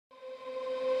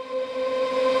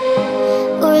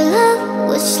Our love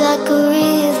was like a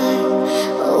river,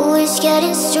 always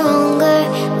getting stronger,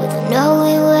 without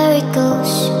knowing where it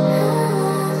goes.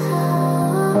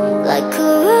 Like a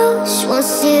rose,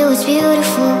 once it was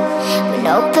beautiful, but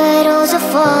no petals are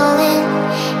falling,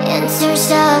 and tears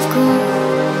have grown.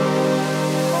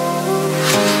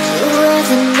 You were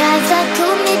the knife that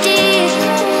cut me deep,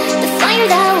 the fire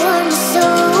that warmed my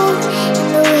soul, and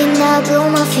the wind that blew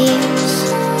my fears.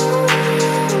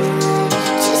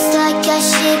 Just like a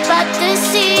ship at the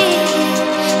sea,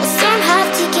 a storm have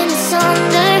taken us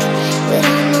under,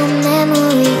 without no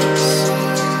memories.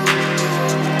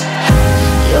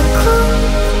 You're cold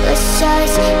as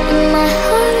ice, and my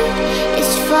heart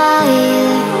is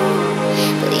fire,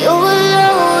 but you will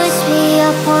always be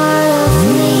a part of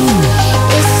me.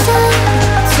 It's time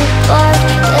to part,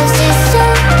 'cause it's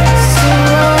time to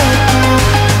work out.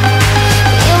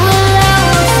 You will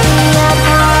always be a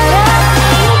part of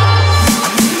me.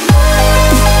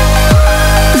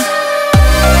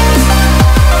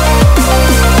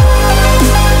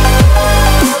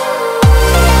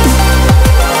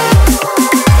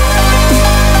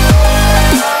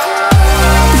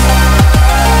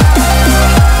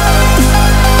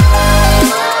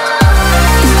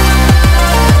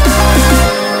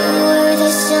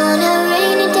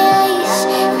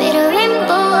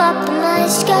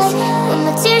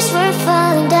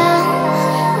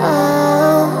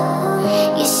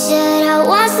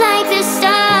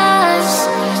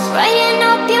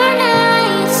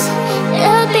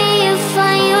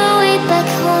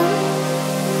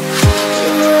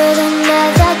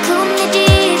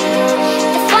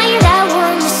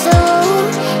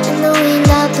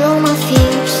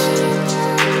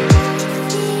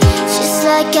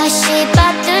 Like a ship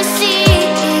at the sea,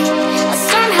 a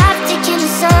storm have taken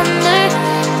us under,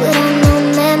 without no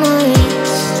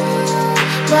memories.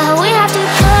 But we